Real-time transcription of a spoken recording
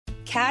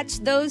Catch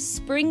those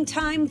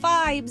springtime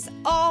vibes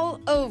all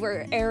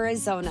over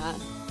Arizona.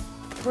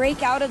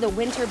 Break out of the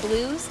winter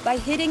blues by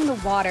hitting the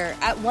water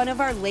at one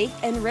of our lake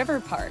and river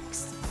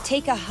parks.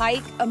 Take a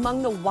hike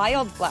among the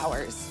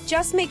wildflowers.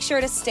 Just make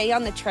sure to stay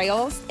on the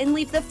trails and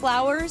leave the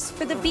flowers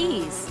for the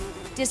bees.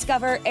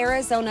 Discover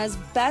Arizona's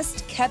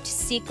best kept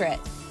secret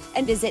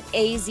and visit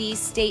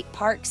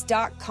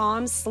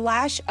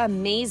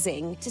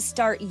azstateparks.com/amazing to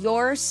start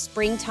your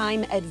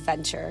springtime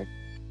adventure.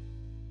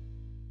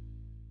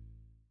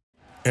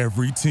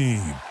 Every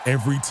team,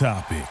 every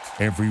topic,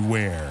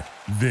 everywhere.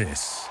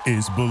 This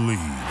is Believe.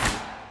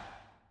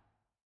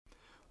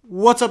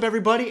 What's up,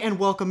 everybody, and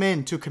welcome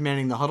in to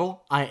Commanding The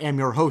Huddle. I am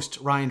your host,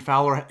 Ryan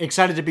Fowler.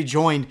 Excited to be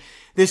joined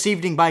this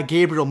evening by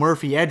Gabriel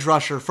Murphy, edge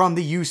rusher from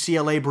the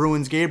UCLA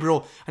Bruins.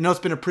 Gabriel, I know it's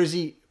been a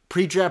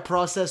pre-draft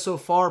process so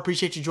far.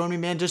 Appreciate you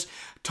joining me, man. Just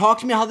talk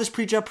to me how this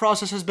pre-draft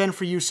process has been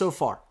for you so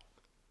far.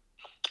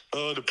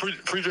 The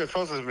pre-draft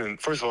process has been,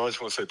 first of all, I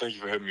just want to say thank you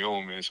for having me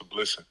on, man. It's a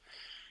blessing.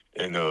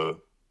 And,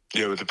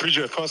 the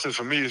pre-draft process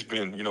for me has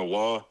been,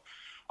 wild.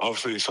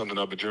 Obviously, it's something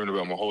I've been dreaming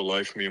about my whole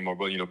life. Me and my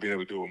brother, being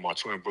able to do it with my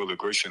twin brother,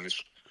 Grayson, is,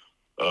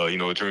 a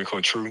dream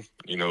come true,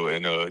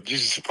 and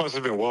this process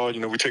has been wild.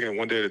 We're taking it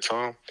one day at a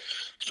time,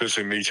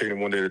 especially me taking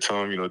it one day at a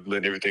time,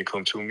 letting everything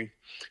come to me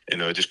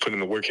and just putting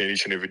the work in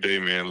each and every day,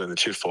 man, letting the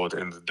chips fall at the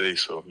end of the day.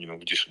 So, we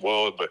just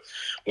wild, but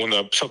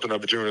something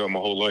I've been dreaming about my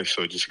whole life,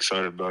 so just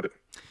excited about it.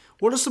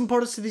 What are some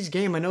parts of these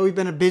games? I know we've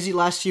been a busy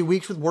last few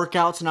weeks with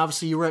workouts, and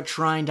obviously you were at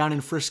Shrine down in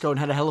Frisco and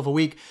had a hell of a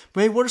week.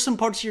 But maybe what are some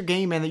parts of your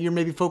game, man, that you're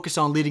maybe focused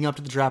on leading up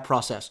to the draft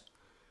process?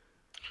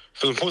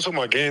 So the parts of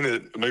my game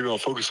that maybe I'll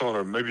focus on,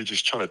 or maybe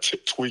just trying to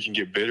tweak and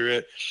get better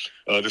at.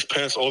 This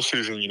past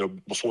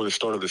offseason, before the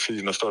start of the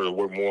season, I started to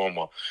work more on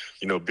my,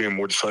 being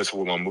more decisive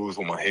with my moves,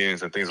 with my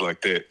hands and things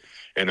like that.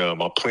 And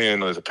my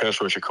plan as a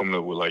pass rusher coming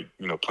up with,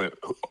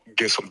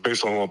 get some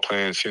based on what I'm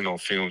playing, seeing on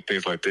film,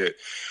 things like that.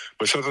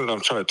 But something that I'm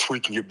trying to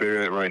tweak and get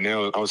better at right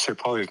now, I would say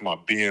probably is my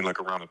being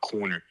around the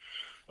corner.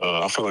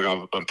 I feel like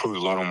I've improved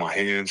a lot on my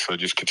hands, so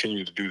just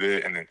continue to do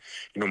that. And then,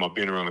 my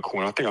being around the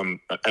corner. I think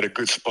I'm at a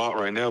good spot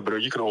right now,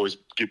 but you can always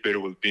get better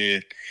with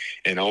being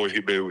and always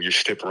get better with your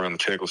step around the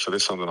tackle. So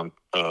that's something I'm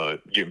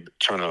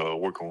trying to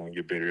work on and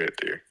get better at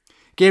there.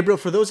 Gabriel,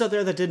 for those out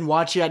there that didn't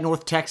watch you at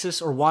North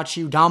Texas or watch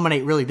you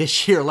dominate really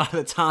this year a lot of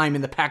the time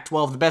in the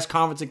Pac-12, the best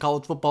conference in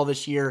college football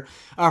this year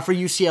for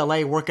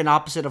UCLA, working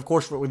opposite, of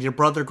course, with your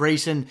brother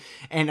Grayson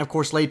and, of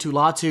course, Latu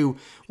Latu.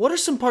 What are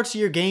some parts of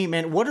your game,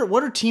 and what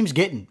are teams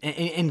getting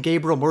in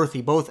Gabriel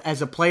Murphy, both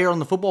as a player on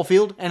the football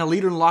field and a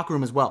leader in the locker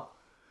room as well?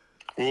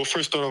 Well,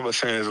 first start off by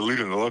saying as a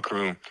leader in the locker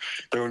room,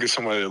 they're going to get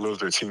somebody that loves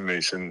their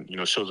teammates and,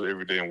 shows it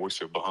every day and works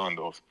their behind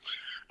off.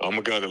 I'm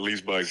a guy that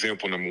leads by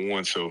example, number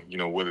one. So,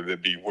 whether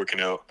that be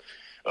working out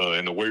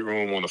in the weight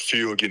room, on the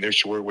field, getting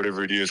extra work,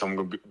 whatever it is, I'm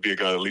going to be a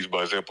guy that leads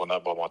by example,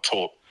 not by my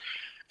talk.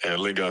 And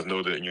let guys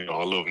know that,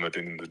 I love them at the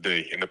end of the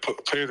day. And the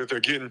player that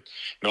they're getting,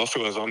 I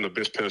feel like I'm the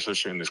best pass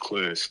rusher in this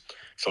class.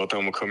 So I think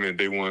I'm going to come in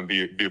day one and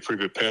be a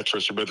pretty good pass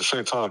rusher. But at the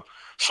same time,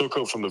 soak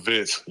up from the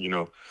vets,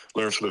 learn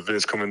from the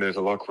vets, come in there to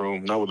the locker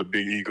room, not with a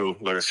big ego.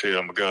 Like I said,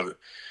 I'm a guy that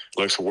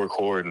likes to work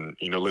hard and,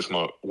 lets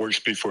my work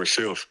speak for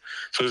itself.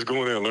 So just go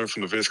in there and learn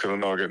from the vets because I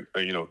know I get,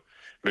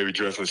 maybe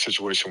drafted in a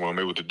situation where I'm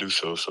able to do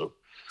so. So,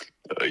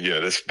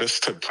 that's the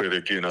type of player they're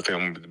getting. I think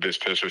I'm the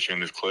best pass rusher in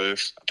this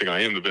class. I think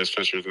I am the best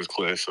pass rusher in this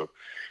class. So,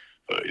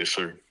 yes,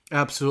 sir.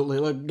 Absolutely.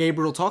 Look,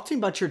 Gabriel, talk to me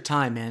about your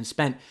time, man,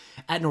 spent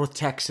at North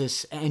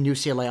Texas and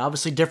UCLA.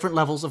 Obviously, different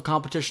levels of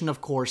competition, of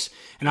course,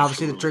 and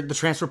obviously the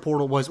transfer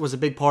portal was a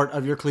big part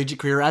of your collegiate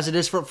career, as it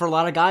is for a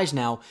lot of guys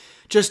now.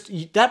 Just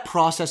that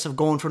process of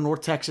going from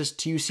North Texas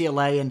to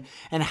UCLA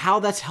and how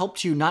that's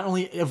helped you not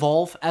only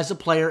evolve as a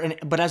player,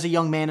 but as a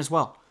young man as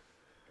well.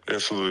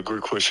 Absolutely.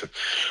 Great question.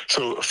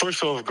 So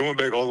first off, going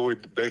back all the way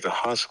back to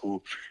high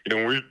school,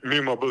 when me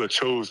and my brother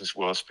chose,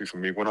 I'll speak for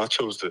me, when I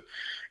chose to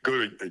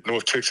go to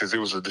North Texas, it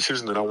was a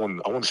decision that I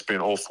wanted to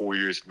spend all 4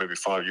 years, maybe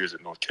 5 years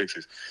at North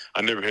Texas.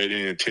 I never had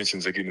any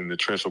intentions of getting in the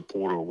transfer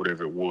portal or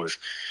whatever it was.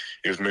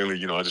 It was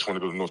mainly, I just wanted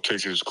to go to North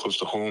Texas, close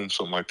to home,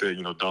 something like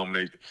that,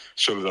 dominate,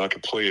 show that I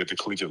could play at the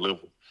collegiate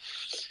level.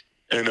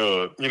 And,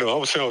 I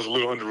would say I was a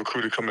little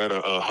under-recruited coming out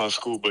of high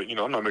school, but,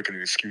 I'm not making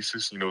any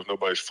excuses. It's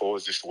nobody's fault.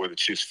 It's just the way the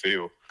chips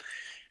fell.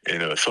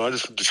 And so I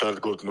just decided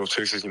to go to North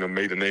Texas,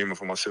 made a name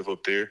for myself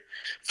up there.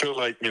 Felt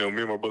like, me and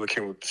my brother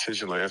came with a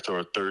decision, after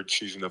our third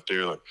season up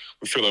there,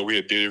 we feel like we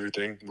had did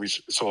everything. We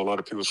saw a lot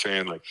of people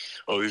saying,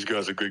 oh, these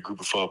guys are a good group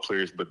of 5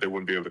 players, but they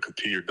wouldn't be able to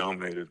compete or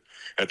dominate it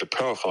at the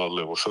Power 5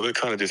 level. So they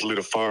kind of just lit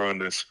a fire on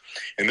this.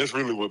 And that's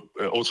really what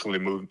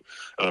ultimately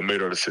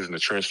made our decision to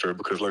transfer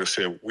because, like I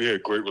said, we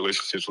had great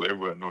relationships with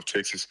everyone at North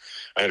Texas.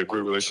 I had a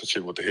great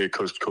relationship with the head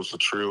coach, Coach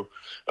Latrell.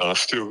 I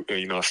still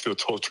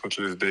talk to him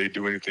to this day,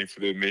 do anything for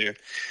that man.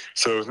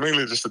 So it was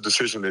mainly just a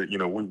decision that,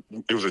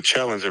 it was a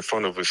challenge in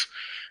front of us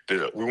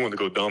that we wanted to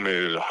go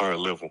dominate at a higher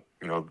level,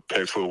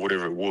 Pac-12,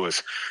 whatever it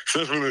was. So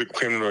that's really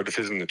came into our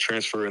decision to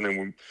transfer. And then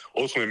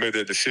we ultimately made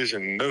that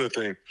decision. Another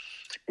thing,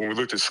 when we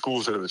looked at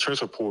schools that had the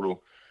transfer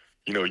portal,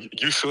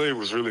 UCLA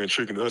was really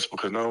intriguing to us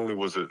because not only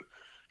was it,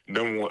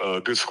 number one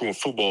good school in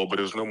football, but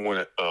it was number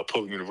one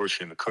public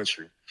university in the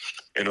country.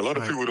 And a lot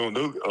of people don't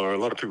know, or a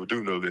lot of people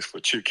do know this, for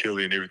Chip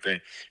Kelly and everything.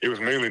 It was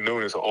mainly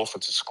known as an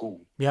offensive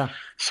school. Yeah.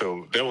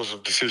 So that was a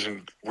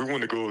decision. We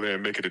wanted to go over there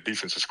and make it a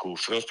defensive school.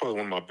 So that's probably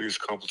one of my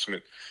biggest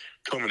accomplishments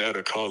coming out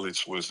of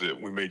college, was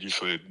that we made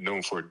UCLA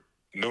known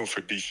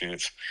for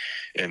defense.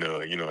 And,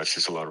 that's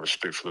just a lot of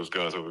respect for those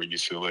guys over at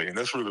UCLA. And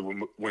that's really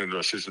what went into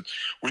our system.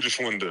 We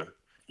just wanted to,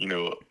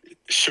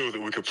 show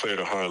that we could play at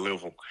a higher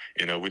level.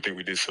 We think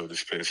we did so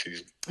this past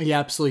season. Yeah,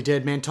 absolutely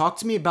did, man. Talk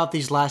to me about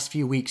these last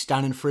few weeks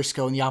down in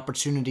Frisco and the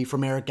opportunity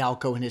from Eric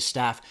Galko and his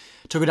staff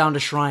to go down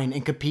to Shrine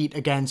and compete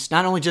against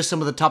not only just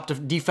some of the top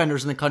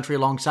defenders in the country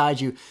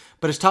alongside you,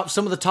 but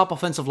some of the top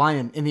offensive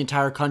linemen in the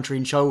entire country,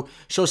 and show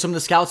some of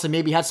the scouts that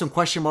maybe had some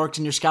question marks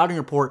in your scouting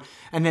report,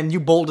 and then you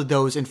bolded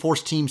those and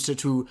forced teams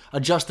to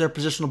adjust their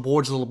positional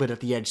boards a little bit at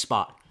the edge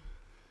spot.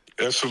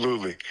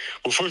 Absolutely.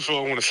 Well, first of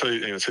all, I want to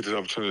say and take this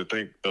opportunity to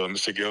thank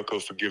Mr.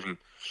 Galko for giving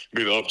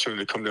me the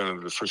opportunity to come down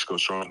to the Frisco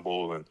Shrine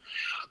Bowl and,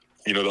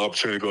 the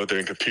opportunity to go out there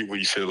and compete with,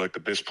 you said, like the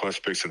best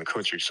prospects in the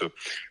country. So,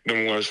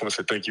 number one, I just want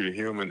to say thank you to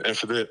him. And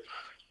after that,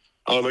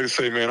 I would like to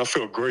say, man, I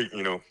felt great.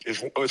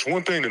 It's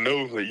one thing to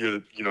know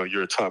that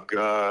you're a top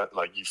guy,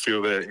 like you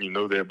feel that and you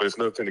know that, but it's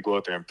another thing to go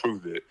out there and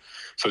prove that.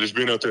 So just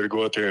being out there to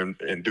go out there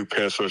and do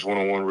pass rush,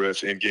 one-on-one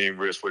reps, in-game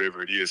reps,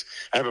 whatever it is.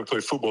 I haven't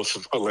played football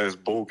since my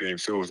last bowl game,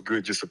 so it was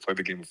good just to play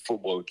the game of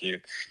football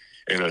again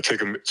and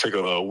take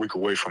a week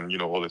away from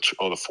all the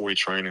 4A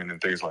training and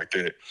things like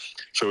that.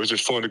 So it was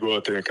just fun to go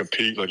out there and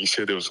compete. Like you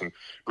said, there was some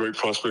great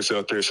prospects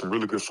out there, some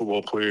really good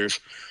football players,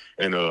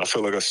 and I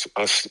felt like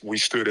we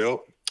stood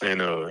out. And,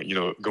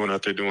 going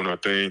out there doing our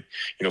thing.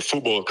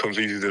 Football comes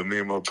easy to me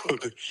and my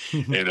brother.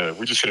 And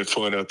we just had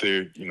fun out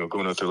there,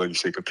 going out there, like you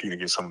said, competing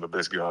against some of the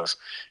best guys.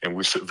 And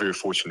we're very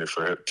fortunate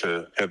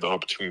to have the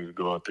opportunity to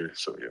go out there.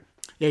 So, yeah.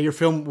 Yeah, your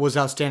film was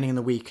outstanding in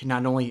the week.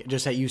 Not only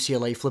just at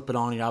UCLA, flip it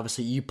on, and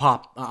obviously you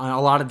pop on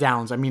a lot of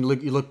downs. I mean,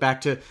 you look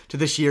back to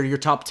this year, you're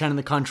top 10 in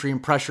the country in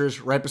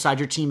pressures, right beside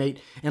your teammate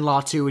in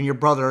Latu, and your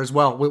brother as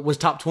well was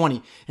top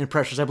 20 in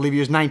pressures. I believe he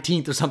was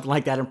 19th or something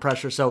like that in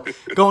pressure. So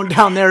going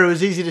down there, it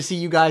was easy to see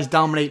you guys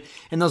dominate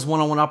in those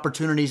one-on-one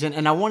opportunities.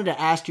 And I wanted to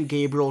ask you,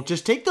 Gabriel,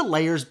 just take the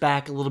layers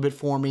back a little bit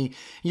for me,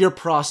 your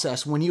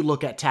process when you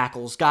look at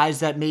tackles, guys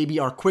that maybe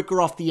are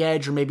quicker off the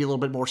edge or maybe a little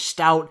bit more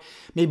stout,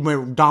 maybe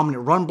more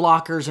dominant run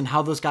blockers, and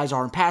how those guys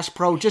are in pass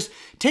pro. Just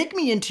take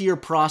me into your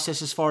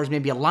process as far as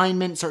maybe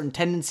alignment, certain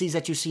tendencies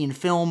that you see in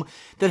film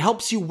that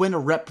helps you win a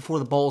rep before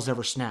the ball is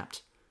ever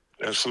snapped.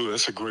 Absolutely.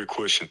 That's a great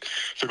question.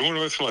 So going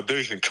back to my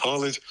days in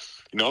college,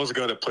 I was a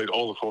guy that played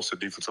all across the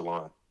defensive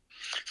line.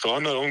 So I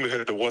not only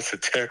had to watch the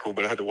tackle,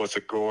 but I had to watch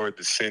the guard,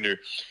 the center,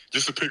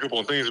 just to pick up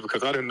on things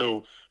because I didn't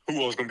know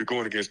who I was going to be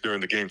going against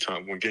during the game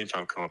time, when game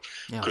time comes.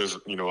 Because,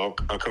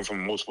 I come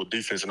from a multiple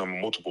defense and I'm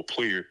a multiple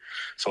player.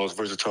 So I was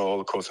versatile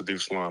all across the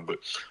defensive line. But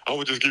I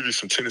would just give you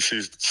some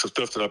tendencies, some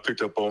stuff that I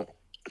picked up on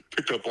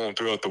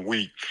throughout the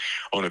week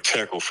on a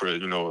tackle for,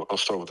 I'll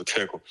start with the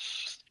tackle.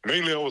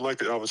 Mainly I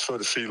would start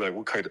to see like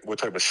what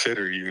type of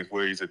setter he is,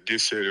 whether he's a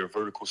disc setter or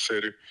vertical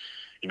setter.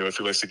 If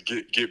he likes to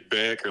get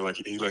back or like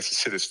he likes to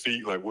set his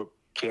feet, like what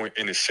point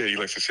in his set he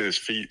likes to set his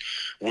feet,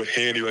 what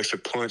hand he likes to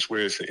punch,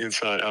 where it's an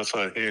inside,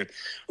 outside hand.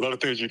 A lot of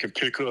things you can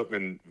pick up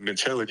and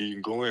mentality you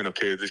can go in.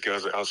 Okay, this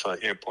guy's an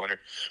outside hand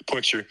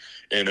puncher,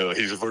 and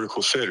he's a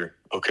vertical setter.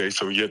 Okay,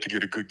 so you have to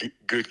get a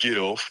good get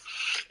off.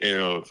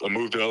 And a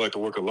move that I like to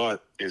work a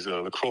lot is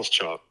the cross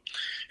chop.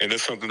 And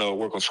that's something I'll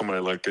work on somebody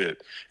like that.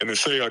 And then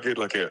say I get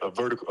like a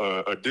vertical,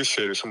 a disc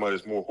setter, somebody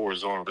that's more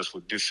horizontal. That's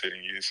what disc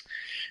setting is.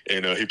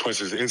 And he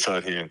punches the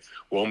inside hand.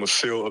 Well, I'm going to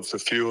sail up the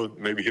field,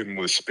 maybe hit him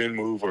with a spin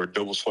move or a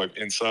double swipe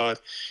inside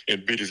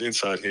and beat his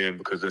inside hand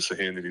because that's the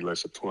hand that he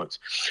likes to punch.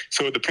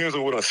 So it depends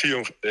on what I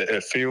see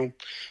at film.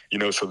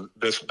 So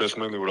that's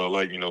mainly what I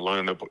like,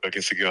 lining up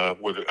against a guy,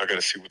 whether I got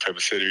to see what type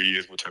of setter he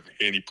is, what type of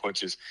hand he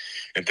punches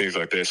and things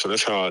like that. So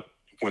that's how I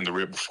win the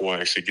rep before I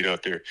actually get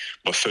out there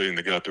by studying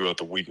the guy throughout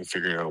the week and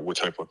figuring out what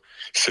type of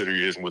setter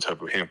he is and what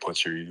type of hand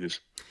puncher he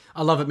is.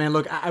 I love it, man.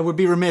 Look, I would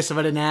be remiss if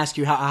I didn't ask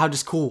you how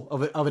just cool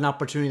of an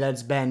opportunity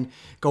that's been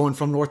going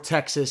from North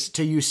Texas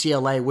to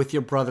UCLA with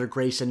your brother,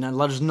 Grayson. And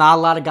there's not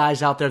a lot of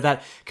guys out there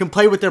that can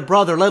play with their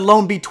brother, let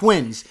alone be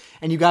twins.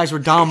 And you guys were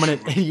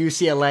dominant in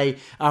UCLA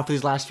for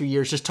these last few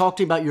years. Just talk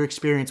to me about your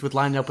experience with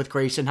lining up with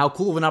Grayson, how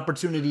cool of an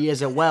opportunity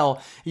is it? Well,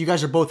 you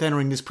guys are both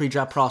entering this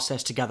pre-draft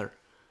process together.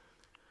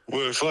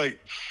 Well, it's like,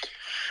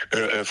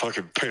 if I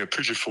could paint a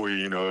picture for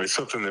you, it's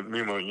something that me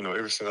and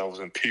ever since I was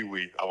in Pee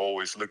Wee, I've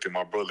always looked at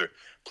my brother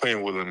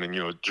playing with him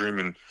and,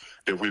 dreaming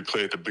that we'd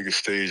play at the biggest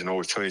stage and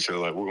always telling each other,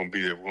 like, we're going to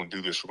be there, we're going to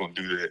do this, we're going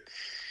to do that.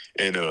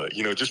 And,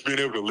 just being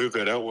able to live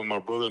that out with my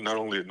brother, not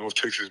only at North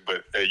Texas,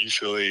 but at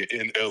UCLA,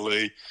 in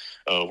L.A.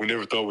 We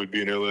never thought we'd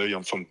be in L.A.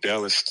 I'm from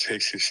Dallas,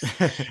 Texas.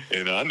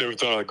 And I never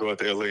thought I'd go out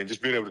to L.A. And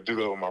just being able to do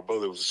that with my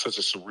brother was such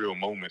a surreal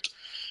moment.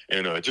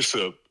 And I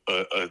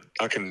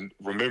can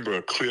remember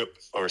a clip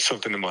or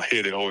something in my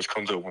head that always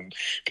comes up when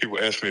people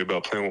ask me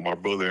about playing with my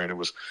brother. And it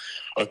was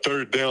a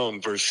third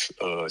down versus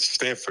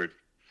Stanford.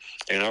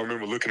 And I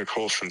remember looking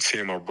across and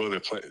seeing my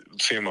brother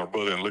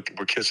and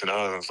we're catching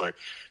eyes. And I was like,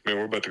 man,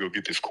 we're about to go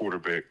get this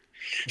quarterback.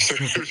 So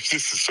it was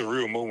just a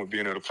surreal moment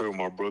being able to play with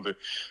my brother.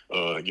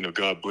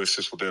 God bless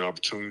us with that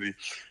opportunity.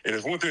 And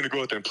it's one thing to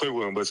go out there and play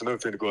with him, but it's another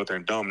thing to go out there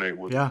and dominate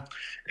with him.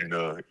 And,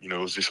 it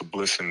was just a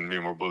blessing. Me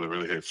and my brother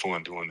really had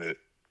fun doing that.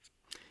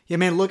 Yeah,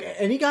 man, look,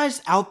 any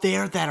guys out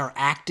there that are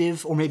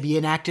active or maybe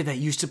inactive that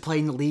used to play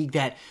in the league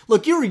that,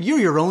 look, you're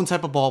your own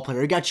type of ball player.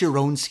 You got your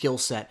own skill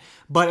set.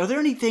 But are there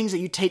any things that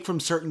you take from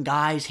certain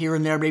guys here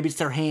and there? Maybe it's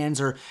their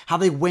hands or how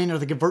they win or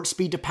they convert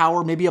speed to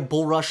power, maybe a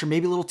bull rush or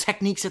maybe little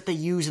techniques that they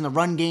use in the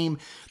run game,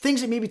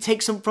 things that maybe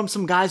take from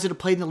some guys that have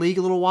played in the league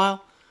a little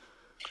while?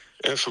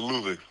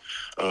 Absolutely.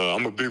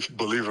 I'm a big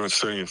believer in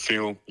studying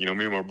film. Me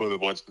and my brother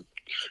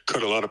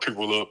cut a lot of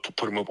people up,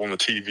 put them up on the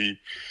TV,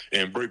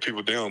 and break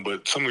people down.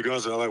 But some of the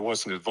guys that I like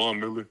watching is Von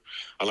Miller.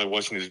 I like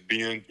watching his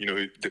Ben.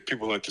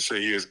 People like to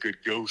say he has good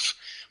ghosts,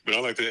 but I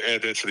like to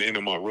add that to the end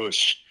of my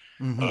rush.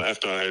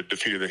 After I had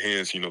defeated the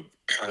hands,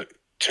 kind of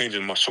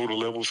changing my shoulder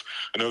levels.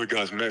 Another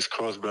guy's Max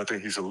Crosby. I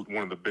think he's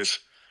one of the best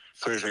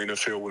players in the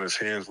NFL with his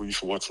hands. We used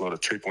to watch a lot of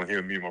tape on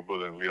him, me and my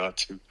brother, and we ought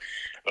to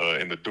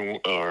in the dorm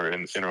or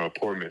in our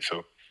apartment.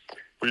 So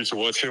we used to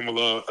watch him a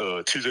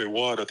lot. T.J.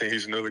 Watt, I think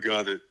he's another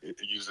guy that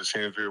uses his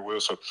hands very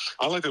well. So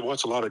I like to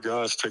watch a lot of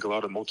guys take a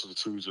lot of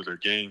multitudes of their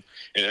game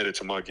and add it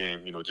to my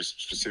game.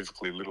 Just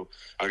specifically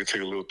I can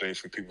take a little things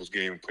from people's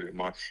game and put it in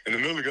mine. And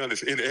another guy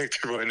that's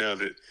inactive right now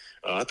that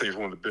I think is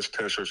one of the best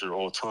pass rushers of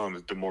all time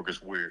is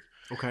DeMarcus Ware.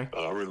 Okay.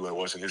 I really like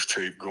watching his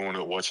tape, growing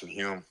up watching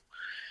him.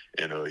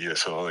 And,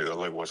 so I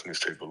like watching his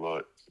tape a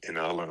lot. And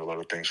I learned a lot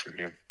of things from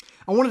him.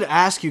 I wanted to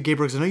ask you,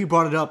 Gabriel, because I know you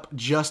brought it up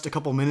just a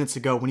couple minutes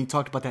ago when you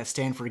talked about that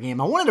Stanford game.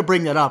 I wanted to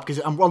bring that up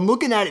because I'm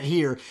looking at it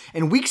here.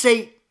 In week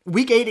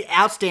 8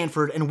 at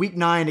Stanford and week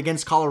 9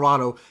 against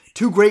Colorado,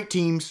 two great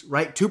teams,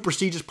 right? Two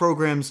prestigious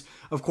programs,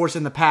 of course,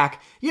 in the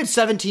pack. You had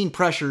 17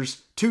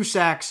 pressures, 2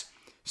 sacks,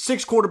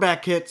 6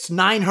 quarterback hits,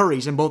 9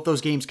 hurries in both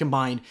those games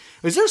combined.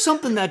 Is there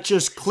something that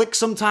just clicks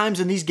sometimes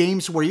in these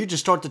games where you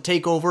just start to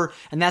take over,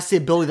 and that's the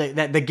ability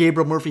that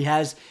Gabriel Murphy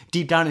has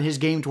deep down in his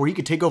game to where he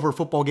could take over a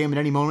football game at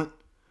any moment?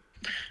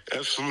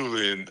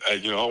 Absolutely. And,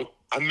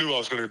 I knew I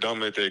was going to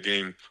dominate that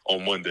game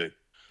on Monday.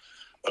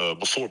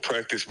 Before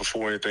practice,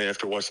 before anything,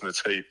 after watching the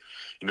tape,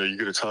 you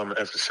get a time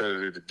after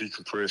Saturday to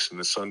decompress, and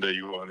then Sunday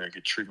you go in there and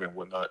get treatment and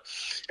whatnot,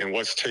 and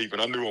watch tape.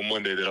 And I knew on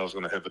Monday that I was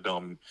going to have a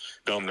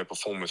dominant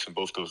performance in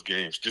both those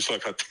games, just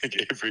like I think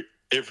every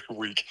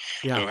week,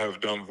 have a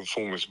dominant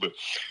performance. But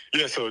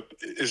yeah, so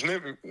it's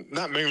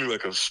not mainly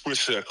like a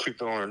switch that I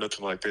clicked on or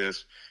nothing like that.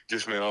 It's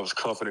just, man, I was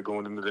confident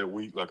going into that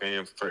week, like I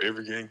am for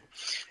every game,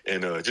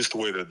 and just the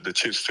way that the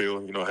chips fell,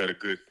 I had a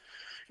good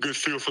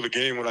feel for the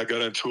game when I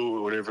got into it,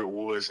 whatever it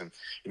was, and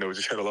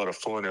just had a lot of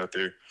fun out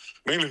there.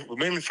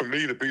 Mainly for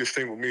me, the biggest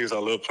thing with me is I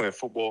love playing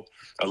football.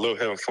 I love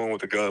having fun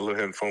with the guys. I love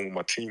having fun with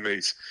my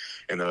teammates,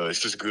 and it's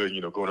just good,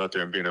 going out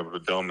there and being able to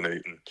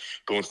dominate and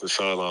going to the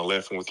sideline,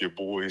 laughing with your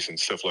boys and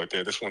stuff like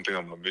that. That's one thing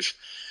I'm gonna miss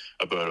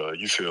about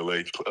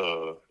UCLA.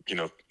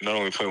 Not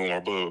only playing with my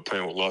brother, but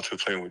playing with Latu,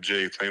 playing with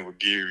Jay, playing with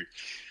Gary.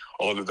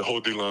 The whole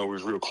D-line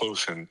was real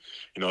close, and,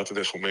 I think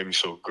that's what made me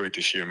so great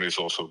this year. Made us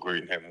all so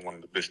great, and having one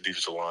of the best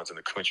defensive lines in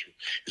the country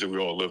is that we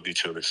all loved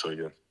each other, so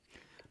yeah.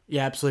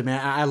 Yeah, absolutely,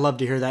 man. I love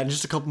to hear that. And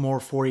just a couple more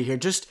for you here.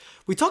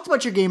 We talked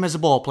about your game as a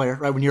ball player,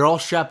 right? When you're all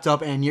strapped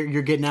up and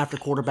you're getting after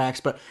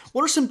quarterbacks, but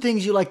what are some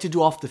things you like to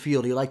do off the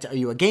field? Are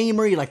you a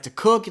gamer? You like to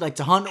cook? You like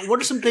to hunt? What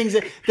are some things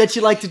that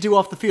you like to do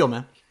off the field,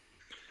 man?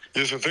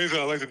 Yeah, some things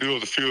that I like to do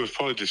off the field is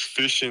probably just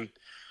fishing,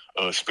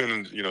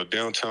 spending,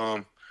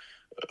 downtime,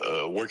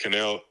 working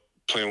out,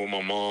 playing with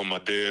my mom, my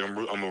dad. I'm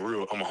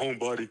a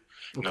homebody,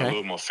 and I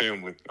love my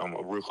family. I'm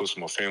real close to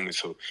my family,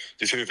 so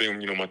just anything.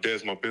 My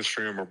dad's my best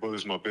friend, my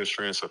brother's my best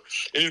friend. So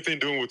anything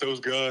doing with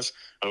those guys,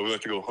 we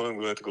like to go hunt,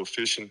 we like to go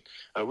fishing,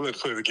 we like to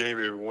play the game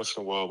every once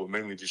in a while, but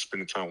mainly just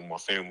spending time with my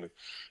family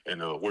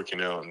and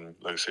working out and,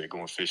 like I said,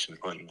 going fishing,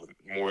 hunting.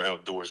 More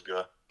outdoors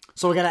guy.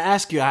 So I got to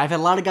ask you, I've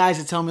had a lot of guys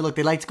that tell me, look,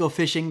 they like to go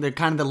fishing. They're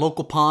kind of the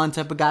local pond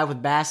type of guy with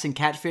bass and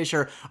catfish.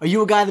 Or are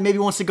you a guy that maybe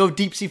wants to go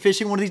deep sea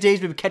fishing one of these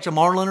days, maybe catch a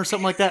marlin or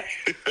something like that?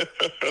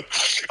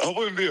 I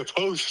wouldn't be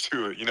opposed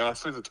to it. I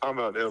spent the time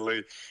out in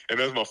L.A., and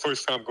that was my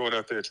first time going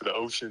out there to the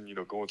ocean,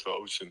 going to the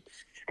ocean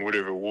and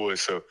whatever it was.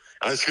 So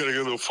I just got to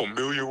get a little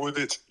familiar with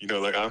it.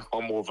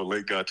 I'm more of a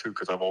lake guy, too,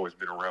 because I've always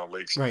been around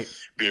lakes, right,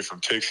 being from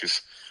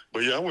Texas.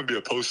 But, yeah, I wouldn't be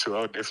opposed to it.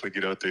 I would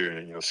definitely get out there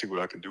and, see what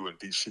I can do in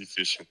deep sea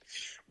fishing.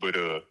 But,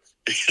 yeah,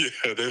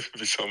 that would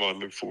be something I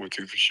look forward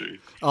to for sure.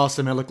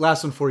 Awesome, man. Look,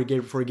 last one for you,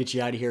 Gabe, before we get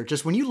you out of here.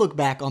 Just when you look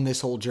back on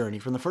this whole journey,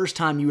 from the first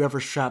time you ever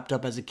strapped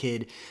up as a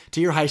kid to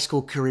your high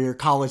school career,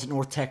 college at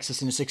North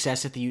Texas, and a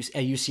success at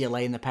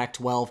UCLA in the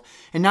Pac-12,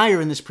 and now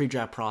you're in this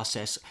pre-draft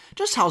process,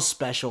 just how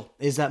special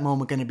is that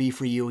moment going to be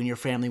for you and your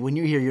family when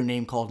you hear your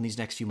name called in these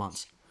next few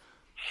months?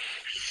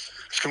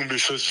 It's going to be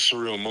such a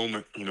surreal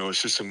moment.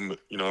 It's just,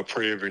 I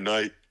pray every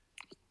night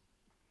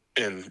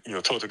and,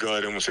 talk to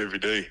God almost every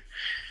day.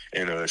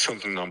 And it's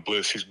something I'm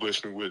blessed. He's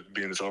blessed me with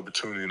being this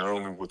opportunity, not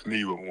only with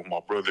me, but with my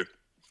brother.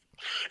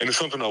 And it's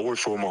something I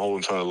worked for my whole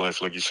entire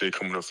life. Like you said,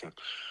 coming up from,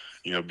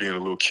 being a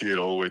little kid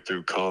all the way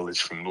through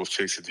college, from North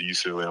Texas to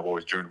UCLA, I've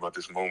always dreamed about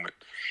this moment.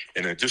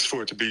 And just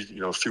for it to be,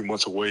 a few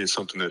months away is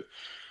something that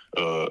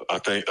I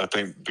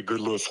think the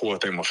good Lord for, I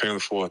thank my family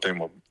for, I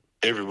thank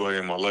everybody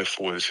in my life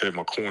for has had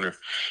my corner,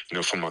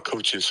 from my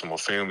coaches, from my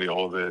family,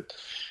 all that.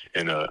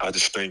 And I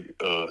just thank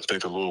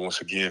the Lord once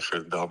again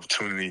for the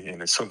opportunity.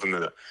 And it's something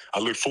that I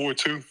look forward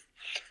to,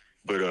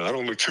 but I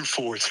don't look too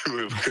forward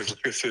to it because,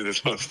 like I said,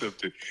 there's a lot of stuff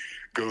that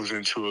goes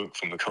into it,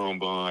 from the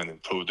combine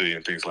and pro day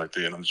and things like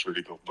that. And I'm just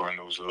ready to go burn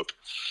those up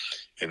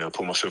and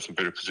put myself in a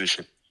better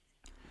position.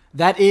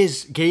 That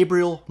is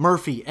Gabriel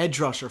Murphy, edge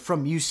rusher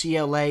from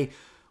UCLA.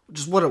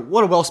 Just what a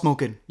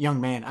well-spoken young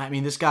man. I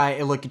mean, this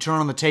guy, look, you turn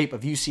on the tape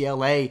of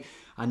UCLA,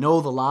 I know a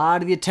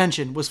lot of the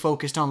attention was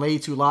focused on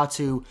Laiatu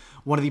Latu,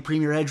 one of the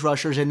premier edge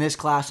rushers in this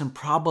class and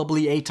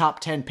probably a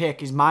top 10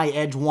 pick. Is my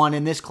edge one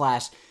in this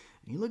class.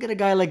 You look at a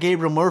guy like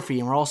Gabriel Murphy,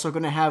 and we're also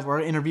going to have our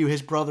interview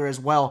his brother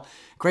as well,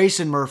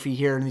 Grayson Murphy,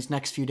 here in these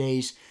next few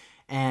days.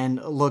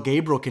 And look,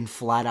 Gabriel can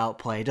flat out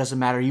play. It doesn't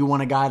matter. You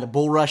want a guy to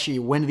bull rush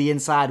you, win to the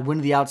inside, win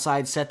to the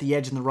outside, set the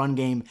edge in the run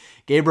game.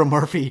 Gabriel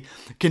Murphy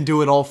can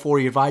do it all for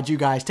you. Advise you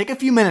guys, take a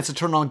few minutes to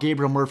turn on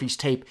Gabriel Murphy's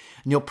tape,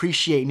 and you'll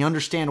appreciate and you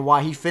understand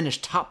why he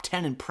finished top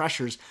 10 in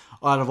pressures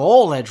out of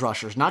all edge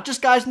rushers. Not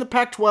just guys in the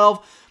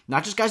Pac-12,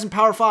 not just guys in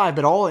Power 5,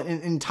 but all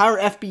in entire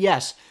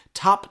FBS.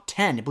 Top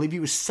 10. I believe he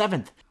was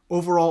 7th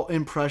overall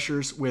in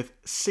pressures with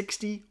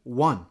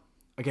 61.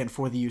 Again,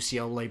 for the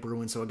UCLA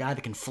Bruins. So a guy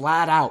that can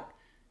flat out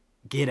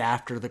get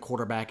after the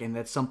quarterback, and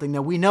that's something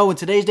that we know in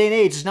today's day and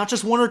age. It's not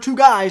just one or two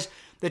guys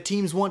that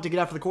teams want to get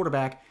after the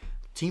quarterback.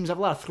 Teams have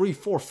a lot of 3,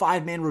 4,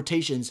 5-man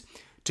rotations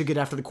to get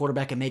after the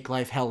quarterback and make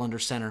life hell under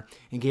center.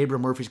 And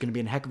Gabriel Murphy's going to be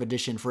a heck of an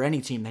addition for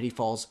any team that he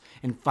falls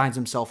and finds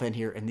himself in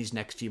here in these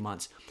next few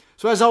months.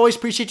 So as always,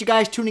 appreciate you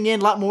guys tuning in.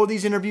 A lot more of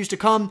these interviews to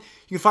come.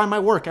 You can find my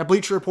work at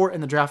Bleacher Report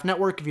and the Draft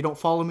Network. If you don't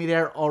follow me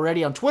there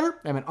already on Twitter,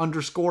 I'm at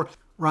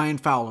 _Ryan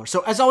Fowler.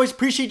 So as always,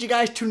 appreciate you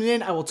guys tuning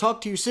in. I will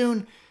talk to you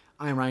soon.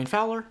 I am Ryan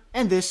Fowler,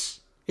 and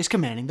this is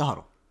Commanding the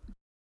Huddle.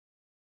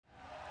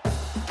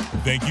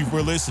 Thank you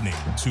for listening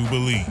to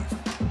Believe.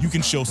 You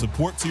can show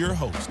support to your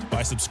host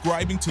by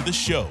subscribing to the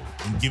show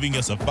and giving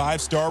us a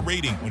 5-star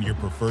rating on your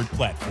preferred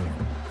platform.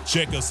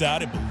 Check us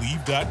out at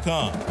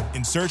Believe.com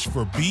and search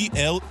for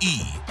BLEAV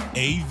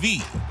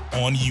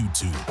on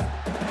YouTube.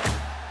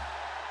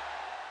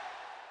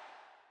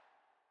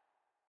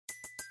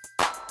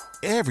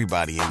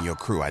 Everybody in your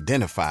crew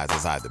identifies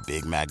as either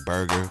Big Mac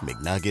Burger,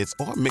 McNuggets,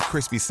 or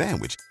McCrispy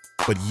Sandwich.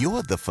 But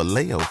you're the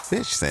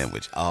Filet-O-Fish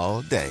Sandwich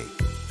all day.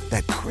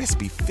 That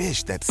crispy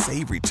fish, that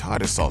savory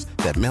tartar sauce,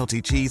 that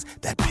melty cheese,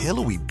 that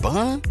pillowy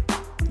bun.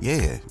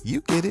 Yeah,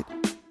 you get it.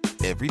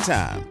 Every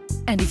time.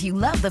 And if you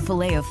love the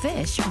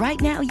Filet-O-Fish, right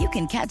now you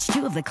can catch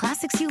 2 of the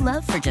classics you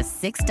love for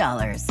just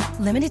 $6.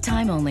 Limited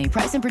time only.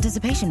 Price and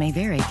participation may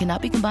vary.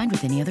 Cannot be combined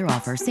with any other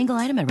offer. Single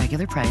item at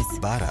regular price.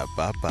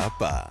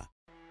 Ba-da-ba-ba-ba.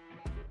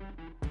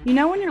 You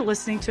know when you're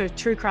listening to a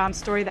true crime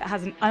story that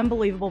has an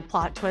unbelievable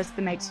plot twist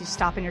that makes you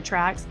stop in your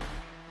tracks?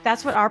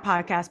 That's what our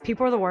podcast,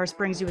 People Are the Worst,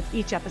 brings you with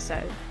each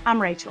episode.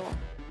 I'm Rachel.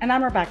 And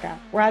I'm Rebecca.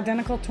 We're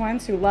identical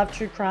twins who love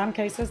true crime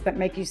cases that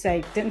make you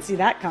say, didn't see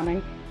that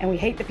coming, and we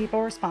hate the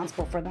people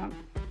responsible for them.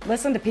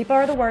 Listen to People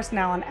Are the Worst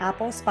now on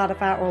Apple,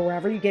 Spotify, or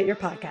wherever you get your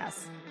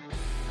podcasts.